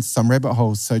take you into some rabbit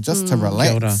holes. So just to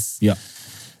relax.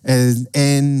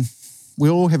 And we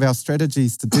all have our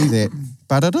strategies to do that.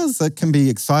 But it can be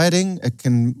exciting.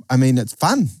 It's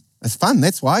fun. It's fun.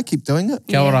 That's why I keep doing it.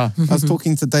 Kia ora. I was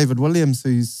talking to David Williams,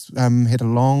 who's had a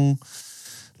long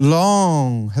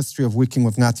history of working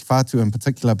with Ngāti Whātua in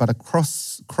particular, but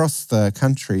across the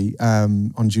country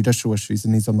on judicial issues,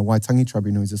 and he's on the Waitangi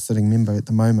Tribunal. He's a sitting member at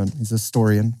the moment. He's a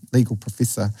historian, legal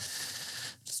professor.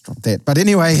 Just dropped that. But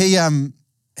anyway,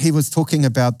 he was talking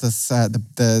about this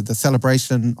the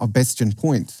celebration of Bastion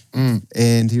Point,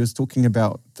 and he was talking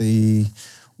about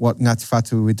what Ngāti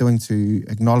Whātua were doing to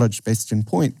acknowledge Bastion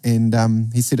Point, and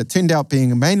he said it turned out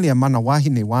being mainly a mana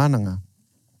wahine wānanga.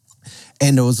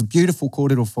 And it was a beautiful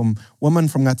kōrero from women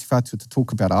from Ngāti Whātua to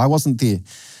talk about it. I wasn't there.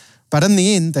 But in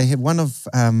the end, they had one of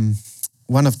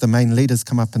the main leaders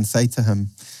come up and say to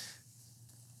him,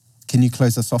 can you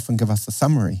close us off and give us a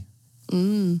summary?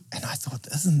 And I thought,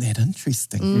 isn't that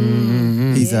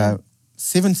interesting? He's a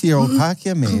 70-year-old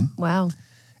Pākehā man. Wow.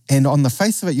 And on the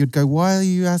face of it, you'd go, why are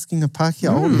you asking a Pākehā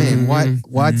old man,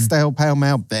 white, stale, pale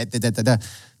male,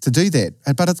 to do that?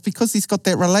 But it's because he's got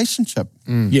that relationship.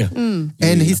 And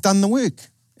he's done the work.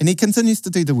 And he continues to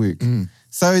do the work.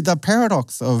 So the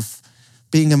paradox of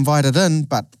being invited in,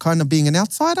 but kind of being an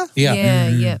outsider.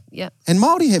 And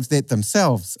Māori have that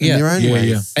themselves in their own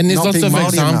ways. And there's not lots of Māori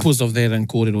examples of that in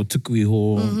kōrero tuku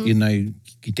iho,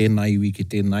 ki tēnā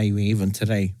iwi, even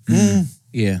today.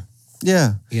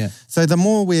 So the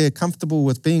more we're comfortable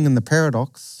with being in the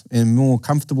paradox and more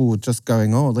comfortable with just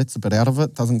going, oh, that's a bit out of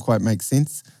it, doesn't quite make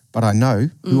sense, but I know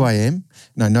who I am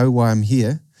and I know why I'm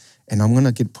here, and I'm going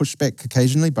to get pushed back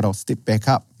occasionally, but I'll step back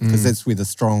up because that's where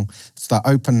it's the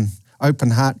open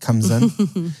heart comes in.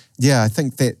 Yeah, I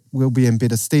think that we'll be in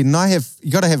better stead. And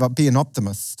you got to be an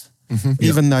optimist,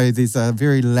 even though there's a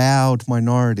very loud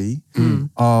minority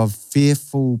of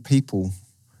fearful people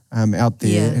out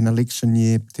there. In election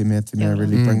year, Te Mea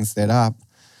really brings that up.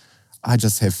 I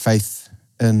just have faith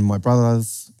in my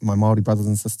brothers, my Māori brothers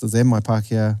and sisters, and my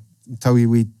Pākehā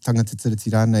tauiwi tangata tiriti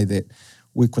rānei that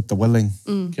work with the willing.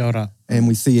 Kia ora. And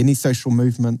we see any social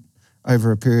movement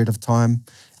over a period of time,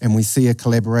 and we see a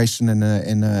collaboration and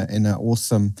an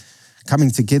awesome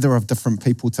coming together of different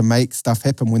people to make stuff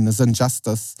happen when there's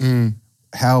injustice.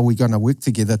 How are we going to work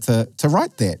together to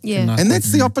right that? Yeah. And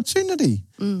that's the opportunity.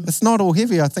 It's not all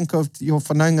heavy. I think of your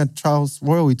whanaunga, Charles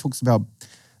Royal, he talks about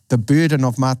the burden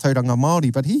of mātauranga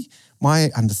Māori, but my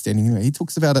understanding, he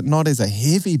talks about it not as a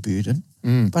heavy burden,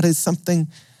 but as something,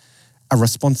 a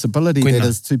responsibility that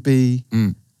is to be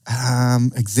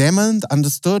examined,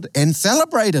 understood, and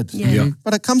celebrated.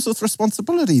 But it comes with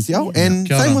responsibilities, and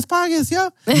same with Pākehās,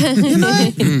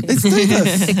 let's do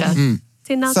this.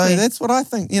 So that's what I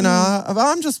think,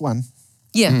 I'm just one.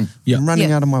 I'm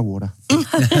running out of my water. But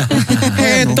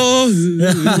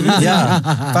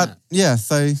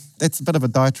so that's a bit of a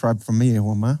diatribe from me,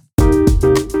 Wama.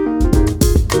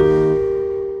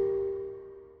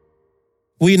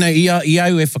 Well, i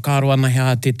au e whakaro ana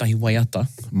hea tētahi waiata,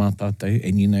 mā tātou,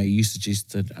 and you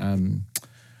suggested,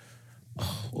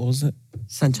 what was it?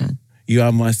 Sunshine. You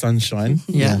Are My Sunshine.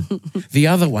 Yeah. The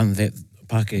other one that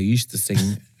Pākehā used to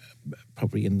sing,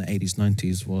 probably in the 80s,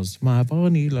 90s, was My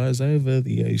Bonnie Lies Over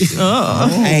the Ocean.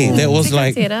 Hey, that was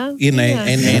like, and i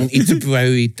tupu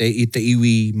au i te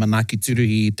iwi manaakitia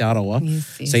i te Aotearoa.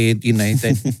 So,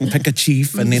 they pick a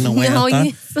chief and then a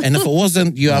waiata. And if it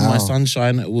wasn't You Are My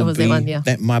Sunshine, it would be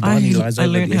that My Bonnie Lies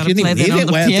Over the Ocean. I learned how to play that on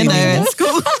the piano in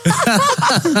school.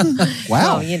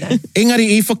 Wow.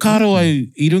 Engari, i whakaro au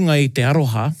i runga i te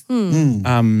aroha,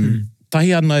 tahi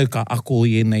anau ka ako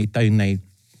i nei tau nei,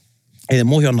 e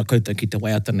mohi ana koutou ki te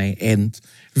waiata nei, and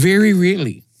very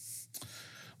rarely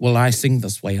will I sing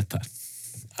this waiata.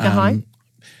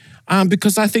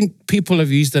 Because I think people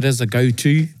have used it as a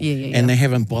go-to and they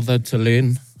haven't bothered to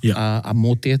learn a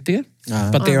mōteatea.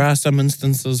 But there are some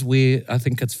instances where I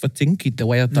think it's fitting ki te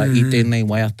waiata i tēnei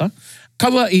waiata.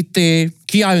 Kaua i te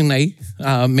ki au nei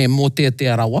me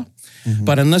mōteatea rawa.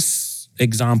 But in this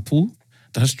example,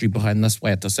 the history behind this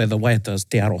waiata, so the waiata is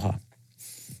te aroha.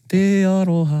 Te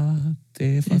aroha,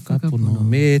 te whakapono,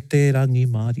 me te rangi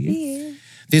Māori.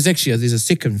 There's a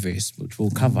second verse which we'll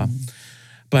cover.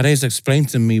 But as explained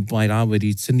to me by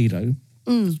Rawiri Tiniro,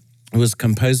 it was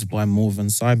composed by Morven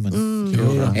Simon.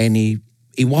 And i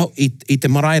te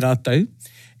marae rātou,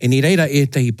 and i reira e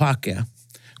tehi Pākehā,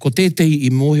 ko tētehi I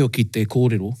mōhio ki te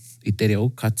kōrero, I te reo,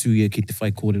 ka tūia ki te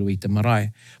whai kōrero I te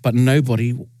marae, but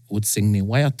nobody would sing their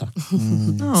waiata.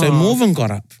 So Morven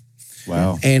got up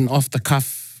and off the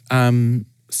cuff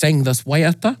sang this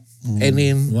waiata, and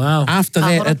then after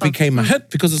that it became a hit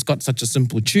because it's got such a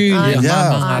simple tune,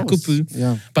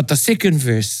 but the second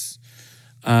verse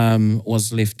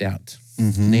was left out.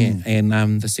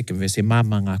 And the second verse, he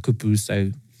māma ngā kupu,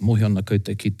 so mohi ona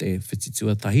koutou ki te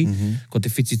whititua tahi. Ko te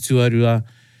whititua rua,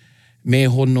 me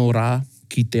hono rā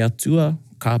ki te atua,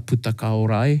 ka puta ka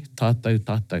orai, tātou,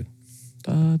 tātou.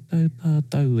 Tātou,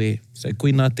 tātou e. So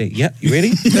koina te, you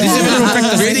ready? Let's have a little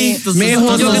practice. Ready? Me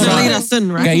hono rā. You're going to lead us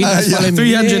in, right? Okay,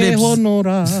 300 Me hono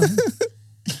rā.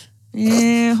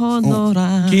 Me hono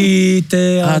rā. Ki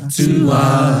te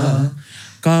atua,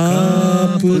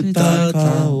 ka puta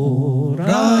ka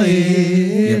orai,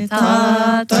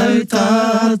 tātou,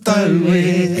 tātou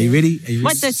e. Are you ready?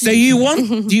 So you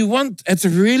want, it's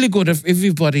really good if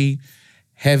everybody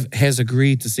has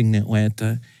agreed to sing that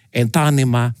waiata. And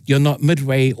tānema, you're not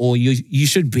midway, or you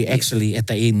should be actually at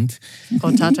the end. Me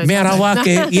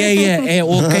rawake,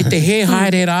 o kei te he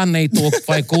haere rānei tō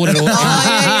whai kōrero.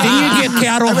 Then you get te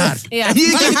aroha.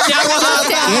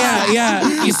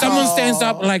 Someone stands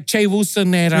up like Che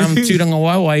Wilson at Tūranga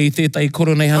Waiwai I tētai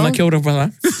koronei hana, kia ora brother.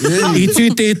 I tū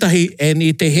tētahi, and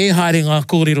I te he haere ngā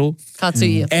kōrero.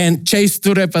 And Che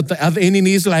stood up at the other end and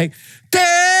he's like, te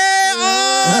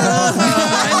aroha.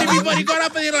 And everybody got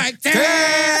up and they're like, te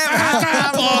aroha.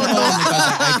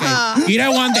 Okay. You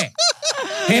don't want that.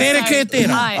 Herere ke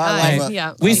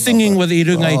tērā. We're singing with I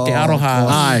runga I te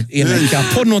aroha. Kia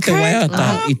pono te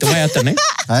waiata, I te waiata ne.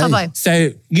 So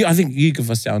I think you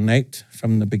give us our note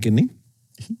from the beginning.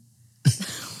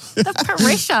 The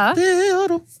pressure.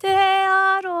 Te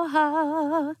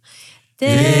aroha, te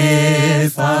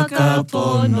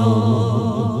whakapono,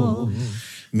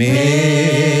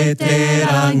 me te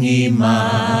rangi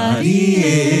Māori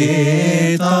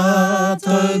e tā.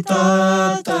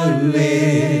 tātou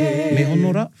e. Me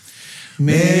honora.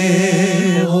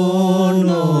 Me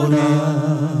honora.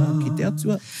 Ki te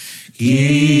atua.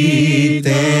 Ki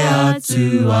te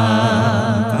atua.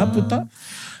 Ka puta.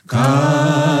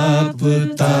 Ka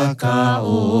puta ka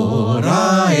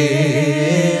ora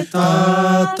e.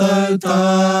 Tātou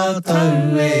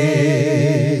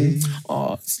e.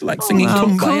 Oh, it's like singing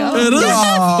Kumbaya. It is.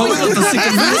 But we got the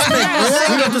second verse back.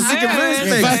 We got the second verse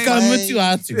back. Whakamutu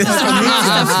atu. Just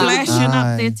flashing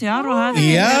up there te aroha.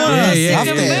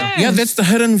 Yeah, that's the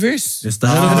hidden verse. It's the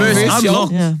hidden verse.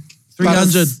 Unlocked. Yeah.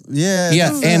 300. Yeah.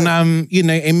 Yeah, and you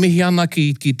know, e mihi ana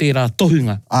ki tērā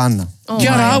tohunga. Ana.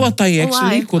 Kia ra awatai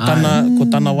actually, ko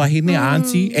tana wahine,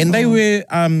 auntie. And they were,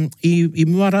 I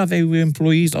muara, they were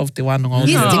employees of Te Wānanga.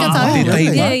 Yes, Te tika tau.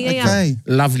 Taiwa. Yeah. Okay.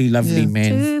 Lovely,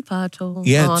 man. Tū pāto.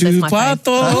 Yeah, Oh, tū that's my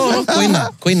pāto.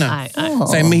 Koina. Ai.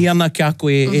 So e mihi ana ki a koe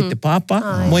e te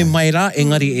pāpa. Moi mai rā,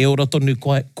 engari e ora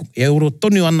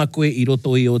tonu ana koe I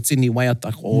roto I o tini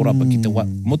waiata ko orapa ki te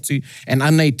motu. And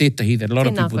anei tētahi that a lot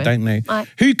of Tēnā people koe. don't know. Ai.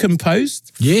 Who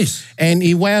composed? Yes. And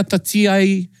I waiata tia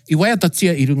I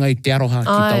runga I te aroha ki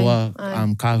taua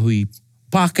kāhui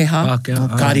Pākehā.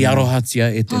 Kāri aroha tia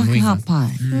e te nuinga. Pākehā Pai.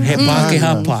 He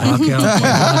Pākehā Pai.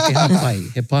 Pākehā Pai.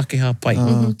 He Pākehā Pai.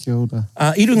 Kia ora.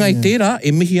 I runga I tērā,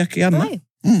 e mihi ake ana. Ai.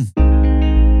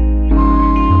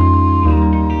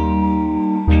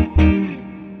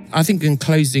 I think in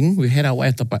closing, we had our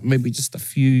waiata, but maybe just a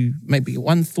few, maybe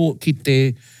one thought ki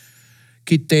te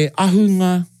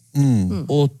ahunga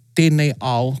o tēnei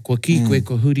ao, ko ki koe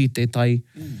ko huri te tai,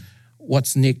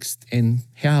 what's next, and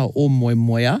hea o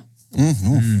moea.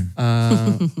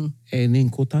 E nen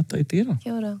ko tātou I tērā.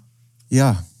 Kia ora.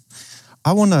 Yeah.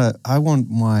 I want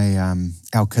my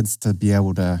our kids to be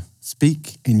able to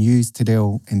speak and use te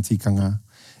reo and tikanga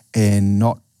and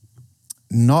not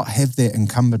have that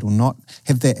encumbered or not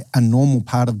have that a normal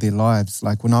part of their lives.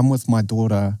 Like when I'm with my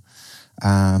daughter,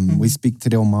 we speak te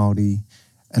reo Māori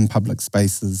in public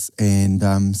spaces, and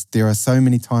there are so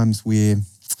many times where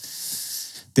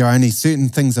there are only certain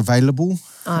things available.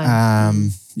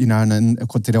 You know, and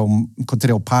ko te reo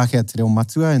Pākehā, te reo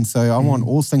matua, and so I want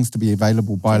all things to be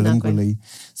available bilingually.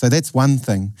 So that's one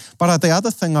thing. But the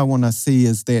other thing I want to see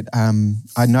is that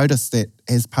I notice that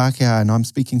as Pākehā, and I'm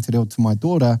speaking te reo to my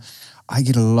daughter, I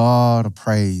get a lot of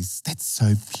praise. That's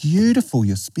so beautiful.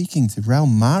 You're speaking te reo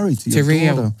Māori to your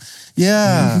daughter.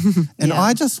 Yeah. And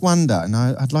I just wonder, and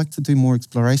I'd like to do more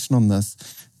exploration on this,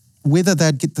 whether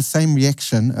they'd get the same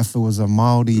reaction if it was a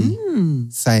Māori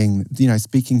saying, you know,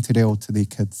 speaking te reo to their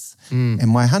kids. And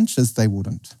my hunch is they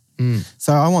wouldn't.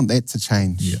 So I want that to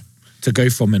change. Yeah. To go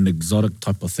from an exotic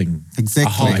type of thing.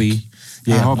 Exactly. A hobby.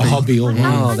 Yeah, a hobby. Oh,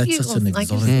 wow, that's such an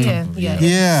exotic type of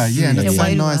Yeah, and it's so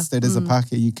Yeah. nice that as a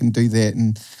Pākehā you can do that,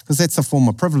 and because that's a form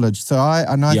of privilege. So I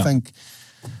think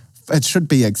it should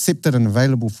be accepted and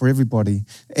available for everybody.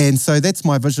 And so that's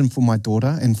my vision for my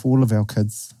daughter and for all of our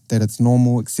kids, that it's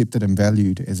normal, accepted and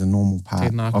valued as a normal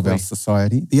part Tēnā of koe. our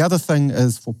society. The other thing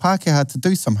is for Pākehā to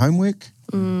do some homework.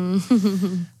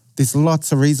 There's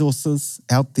lots of resources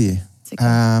out there.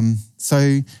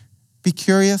 So be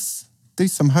curious, do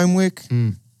some homework,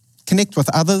 connect with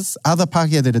other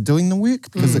Pākehā that are doing the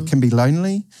work, because it can be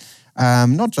lonely.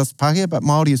 Not just Pākehā, but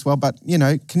Māori as well. But, you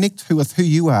know, connect with who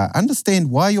you are.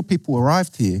 Understand why your people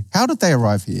arrived here. How did they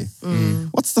arrive here?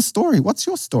 What's the story? What's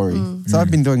your story? So I've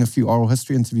been doing a few oral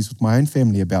history interviews with my own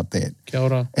family about that. Kia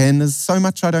ora. And there's so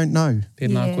much I don't know.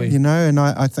 Tēnā koe. You know, and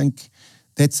I think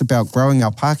that's about growing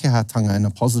our Pākehātanga in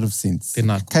a positive sense.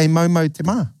 Tēnā koe. Kei maumau te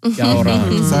mā. Kia ora.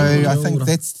 So I think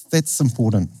that's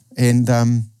important. And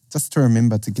just to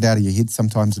remember to get out of your head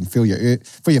sometimes and feel your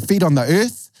feet on the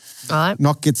earth. Right.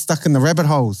 Not get stuck in the rabbit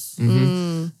holes.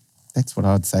 That's what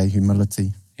I'd say,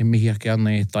 humility. E mihi ake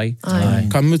ana e tai.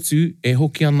 Ka mutu, e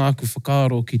hoki ana aku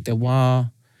whakaaro ki te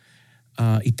wā,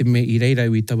 I te me I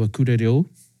reirau I taua kura reo,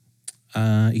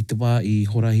 I te wā I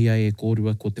horahia e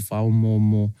kōrua ko te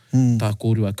whaomomo, tā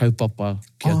kōrua kaupapa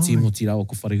kia tīmoti rawa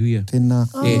ko wharehuia. Tēnā.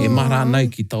 E mara anau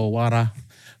ki tau wāra.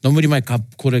 No muri mai ka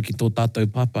kore ki tō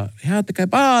tātou papa. Hea te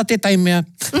kaupapa, te tai mea.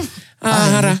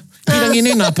 Hara. Kirangi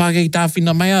nei nā Pākehā I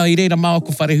tāwhina mai, I reira māo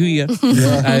ko wharehuia.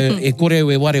 E kore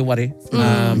e ware,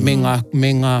 me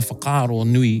ngā whakaaro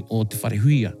nui o te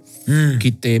wharehuia.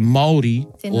 Ki te Māori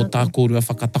o tā kōrua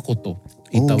whakatakoto.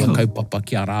 I taua kaupapa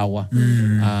kia rāua.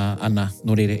 Ana,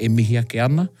 no reire, e mihi ake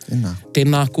ana.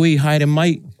 Tēnā koe I haere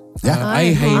mai.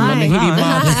 Ai hei manahiri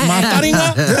mā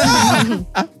taringa.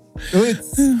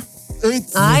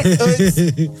 Oots. Ai. Oots.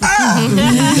 I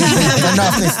don't know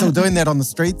if they're still doing that on the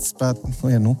streets, but,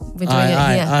 you know. We're doing it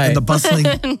here. And the bustling.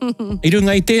 I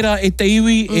runga i tērā e te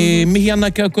iwi, e mihi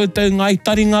ana kia koutou Ngāi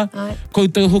Taringa, Ai.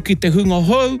 koutou hoki te hunga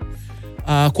hou,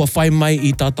 kua whai mai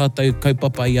i tā tātou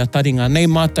kaupapa i a taringa. Nei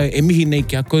mātou e mihi nei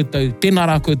kia koutou, tēnā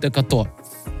rā koutou katoa.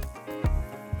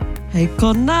 Hei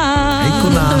kona! Hei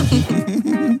kona.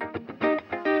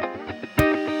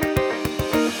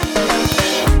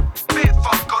 Bit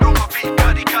whakaronga pi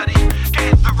kari kari.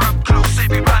 Gather up close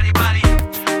everybody buddy.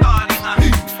 Taringa,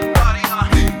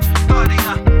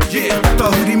 taringa. Yeah,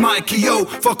 tahuri mai ki yo.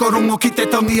 Whakarongo ki te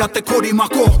tangi a te kori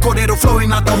mako. Korero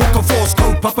flowing at the hookah force.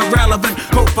 Kaupapa relevant,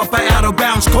 kaupapa out of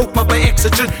bounds. Kaupapa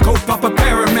exigent, kaupapa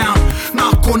paramount.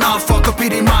 Nā kona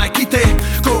whakapiri mai ki te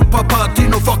kaupapa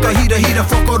tino whakahira hira.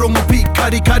 Whakarongo pi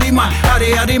kari kari mai.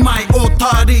 Areare mai, o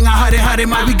taringa hare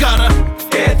mai. We gotta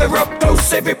gather up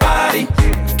close everybody.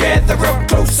 Gather up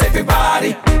close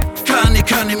everybody.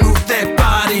 Kani move that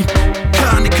body.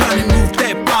 Kani move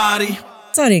that body.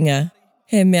 Taringa,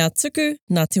 he mea tuku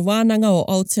nā Te Wānanga o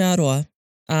Aotearoa,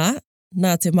 ā,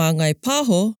 nā Te Māngai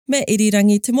Pāho me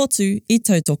Irirangi Te Motu I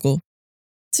tautoko.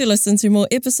 To listen to more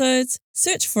episodes,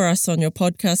 search for us on your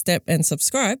podcast app and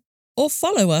subscribe, or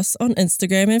follow us on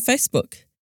Instagram and Facebook.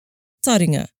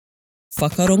 Taringa,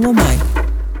 whakarongo mai.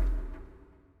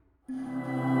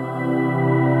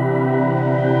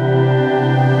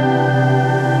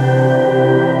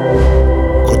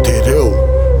 Ko te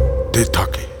reo, te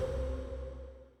take.